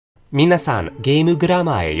Minasan, Game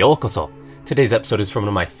Grama e yokoso. Today's episode is from one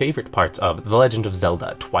of my favorite parts of The Legend of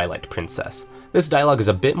Zelda, Twilight Princess. This dialogue is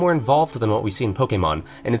a bit more involved than what we see in Pokemon,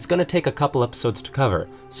 and it's gonna take a couple episodes to cover,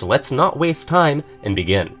 so let's not waste time and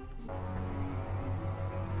begin.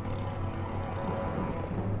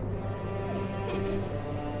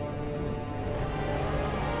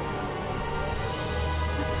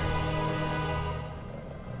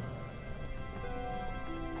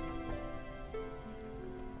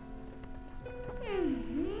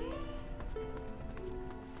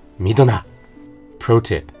 Midna. Pro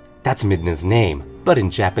tip, that's Midna's name, but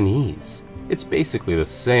in Japanese. It's basically the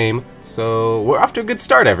same, so we're off to a good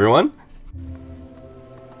start, everyone!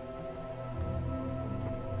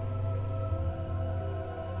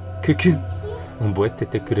 Cuckoo.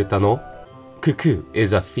 Oboetete kureta no? Cuckoo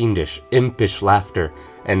is a fiendish, impish laughter,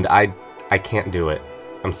 and I can't do it.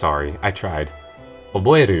 I'm sorry, I tried.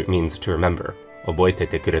 Oboeru means to remember.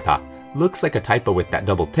 Oboetete kureta looks like a typo with that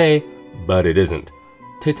double te, but it isn't.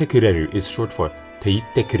 Tete kureru is short for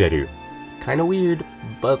teitte kureru. Kinda weird,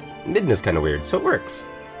 but Midna's kinda weird, so it works.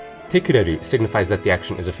 Te kureru signifies that the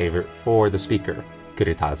action is a favor for the speaker.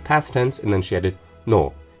 Kureta is past tense, and then she added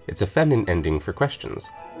no. It's a feminine ending for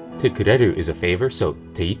questions. Te kureru is a favor, so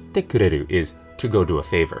teitte kureru is to go do a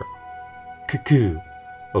favor. Cuckoo.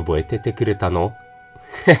 Oboetete kureta no?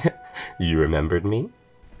 You remembered me?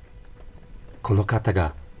 Kono kata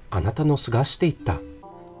ga anata no sugashite itta.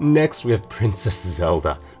 Next, we have Princess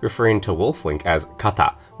Zelda, referring to Wolf-Link as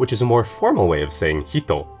kata, which is a more formal way of saying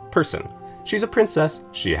hito, person. She's a princess,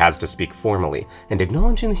 she has to speak formally, and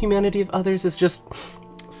acknowledging the humanity of others is just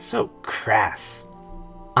so crass.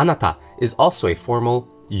 Anata is also a formal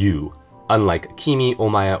you, unlike kimi,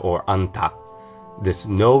 omaya, or anta. This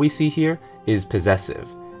no we see here is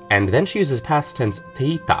possessive, and then she uses past tense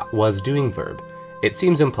teita, was doing verb. It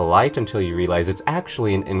seems impolite until you realize it's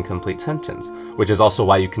actually an incomplete sentence, which is also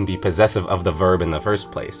why you can be possessive of the verb in the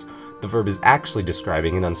first place. The verb is actually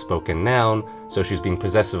describing an unspoken noun, so she's being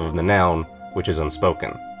possessive of the noun, which is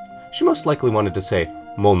unspoken. She most likely wanted to say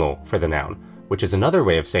mono for the noun, which is another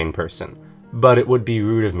way of saying person, but it would be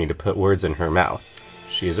rude of me to put words in her mouth.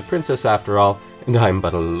 She is a princess after all, and I'm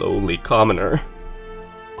but a lowly commoner.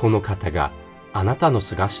 Kono kata ga anata no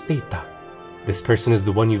sugashite ita. This person is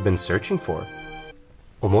the one you've been searching for.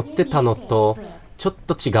 思ってたのとちょっ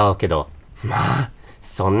と違うけど、まあ、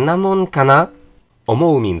そんなもんかな?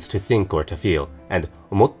 思う means to think or to feel, and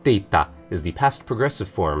思っていた is the past progressive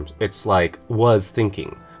form. It's like was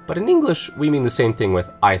thinking. But in English, we mean the same thing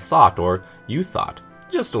with I thought or you thought.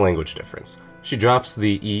 Just a language difference. She drops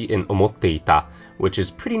the e in 思っていた, which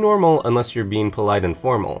is pretty normal unless you're being polite and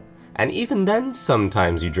formal. And even then,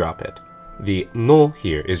 sometimes you drop it. The no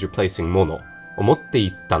here is replacing mono. 思って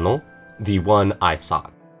いたの? The one I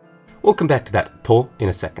thought. We'll come back to that to in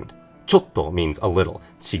a second. Chotto means a little,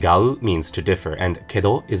 chigau means to differ, and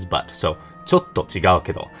kedo is but, so chotto chigau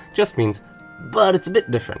kedo just means but it's a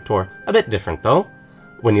bit different, or a bit different though.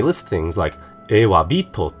 When you list things like A wa B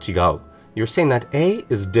to chigau, you're saying that A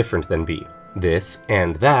is different than B. This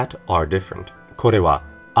and that are different. Kore wa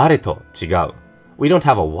are to chigau. We don't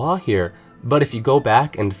have a wa here, but if you go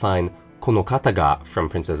back and find kono kata ga from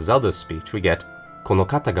Princess Zelda's speech, we get kono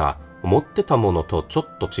kata ga 思ってたものとちょ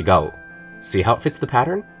っと違う. See how it fits the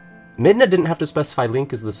pattern? Midna didn't have to specify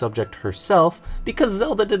Link as the subject herself because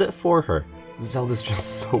Zelda did it for her. Zelda's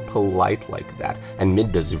just so polite like that, and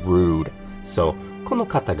Midna's rude. So, この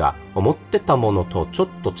方が思ってたものとちょっ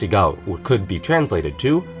と違う could be translated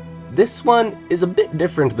to, this one is a bit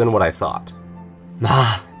different than what I thought.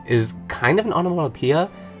 Ma is kind of an onomatopoeia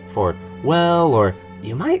for well, or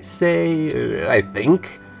you might say, I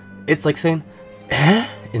think. It's like saying, eh?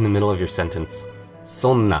 In the middle of your sentence.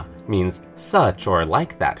 Sonna means such or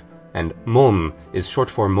like that, and mon is short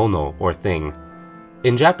for mono or thing.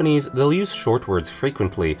 In Japanese, they'll use short words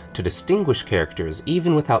frequently to distinguish characters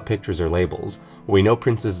even without pictures or labels. We know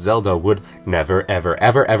Princess Zelda would never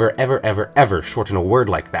ever shorten a word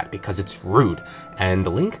like that because it's rude, and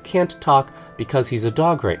Link can't talk because he's a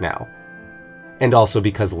dog right now. And also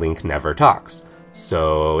because Link never talks.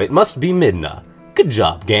 So it must be Midna. Good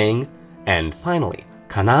job, gang! And finally,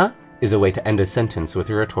 kana is a way to end a sentence with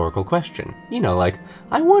a rhetorical question. You know, like,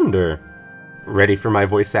 I wonder. Ready for my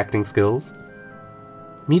voice acting skills?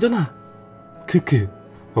 Midna, kuku,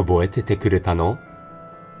 oboetete kureta no?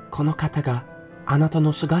 Kono kata ga anata no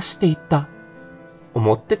sugashite itta.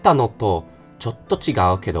 Omotte ta no to chotto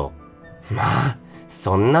chigau kedo. Ma,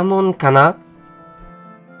 sonna mon kana?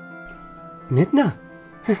 Midna,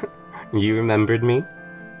 you remembered me?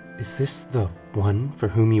 Is this the one for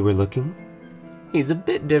whom you were looking? He's a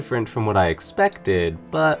bit different from what I expected,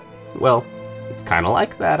 but, well, It's kinda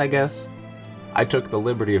like that, I guess. I took the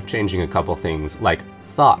liberty of changing a couple things, like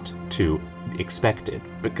thought to expected,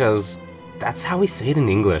 because that's how we say it in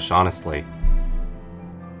English, honestly.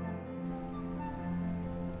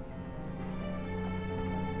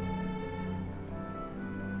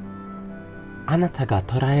 あなたが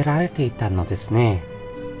捕らえられていたのですね。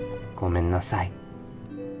ごめんなさい。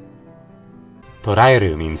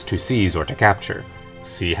Toraeru means to seize or to capture.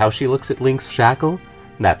 See how she looks at Link's shackle?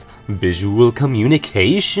 That's visual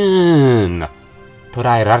communication!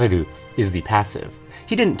 Toraerareru is the passive.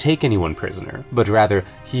 He didn't take anyone prisoner, but rather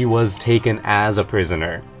he was taken as a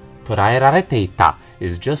prisoner. Toraerareteita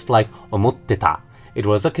is just like omotteta. It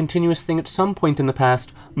was a continuous thing at some point in the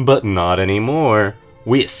past, but not anymore.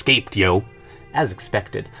 We escaped, yo! As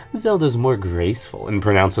expected, Zelda's more graceful and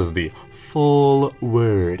pronounces the full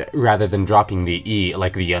word rather than dropping the E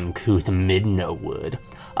like the uncouth Midna would.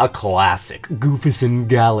 A classic goofus and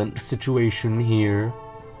gallant situation here.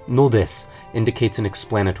 No des indicates an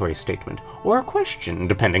explanatory statement, or a question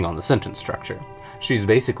depending on the sentence structure. She's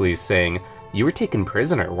basically saying, you were taken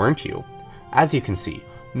prisoner, weren't you? As you can see,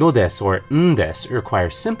 no des or ndes require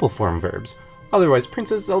simple form verbs. Otherwise,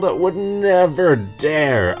 Princess Zelda would never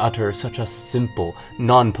dare utter such a simple,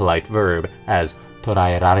 non-polite verb as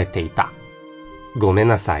toraerareteita.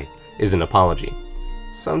 Gomenasai is an apology.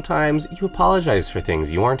 Sometimes you apologize for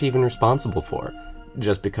things you aren't even responsible for,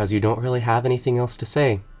 just because you don't really have anything else to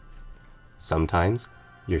say. Sometimes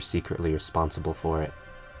you're secretly responsible for it.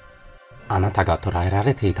 あなたが捕らえら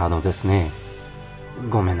れていたのですね。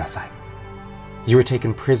ごめんなさい。You were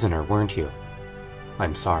taken prisoner, weren't you?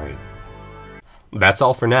 I'm sorry. That's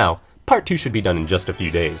all for now. Part 2 should be done in just a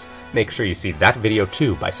few days. Make sure you see that video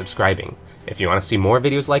too by subscribing. If you want to see more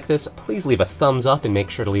videos like this, please leave a thumbs up and make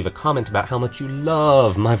sure to leave a comment about how much you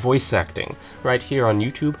love my voice acting, right here on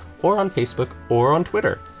YouTube, or on Facebook, or on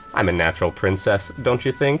Twitter. I'm a natural princess, don't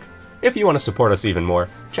you think? If you want to support us even more,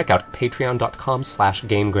 check out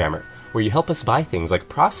patreon.com/gamegrammar, where you help us buy things like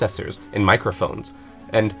processors and microphones.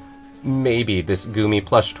 And maybe this Gumi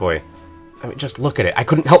plush toy. I mean, just look at it, I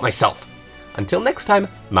couldn't help myself! Until next time,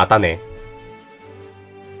 mata ne!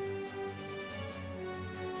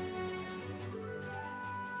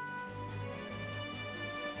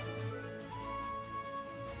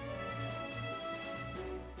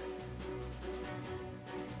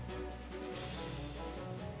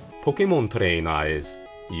 Pokemon trainer is,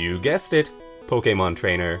 you guessed it, Pokemon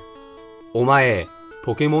trainer. Omae,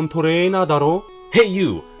 Pokemon trainer daro? Hey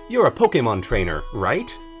you, you're a Pokemon trainer,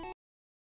 right?